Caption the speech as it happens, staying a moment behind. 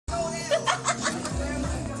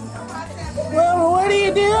Well, what are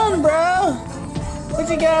you doing, bro? What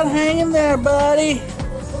you got hanging there, buddy?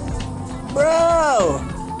 Bro!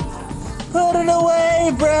 Put it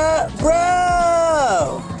away, bro!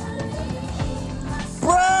 Bro!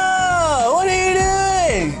 Bro! What are you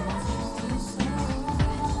doing?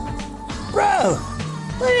 Bro!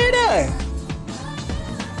 What are you doing?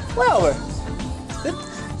 Wilbur!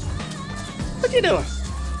 What you doing?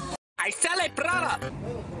 I sell a product!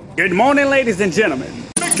 Good morning, ladies and gentlemen.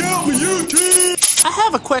 Check out my YouTube! I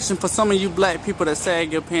have a question for some of you black people that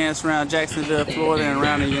sag your pants around Jacksonville, Florida, and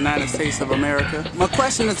around the United States of America. My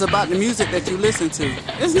question is about the music that you listen to.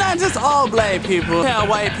 It's not just all black people. You have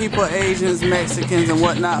white people, Asians, Mexicans, and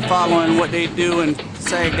whatnot following what they do and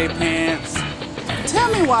sag their pants.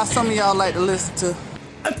 Tell me why some of y'all like to listen to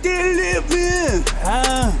I can't live in.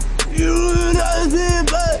 You love me,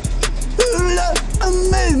 but you love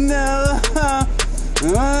me now.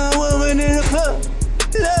 I'm a woman in a club.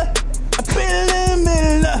 I feel in the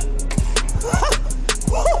middle.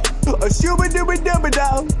 A shooby dooby dooby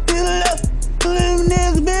dog. Living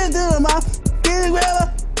this bitch to my kitty grabber.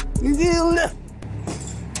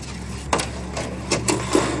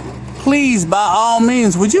 Please, by all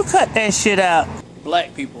means, would you cut that shit out?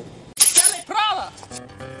 Black people. Sell a product!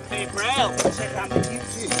 Hey, bro, check out my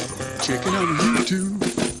YouTube. Check it out on YouTube.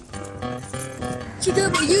 Check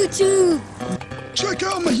out my YouTube. Check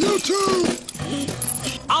out my YouTube.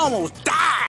 I almost died.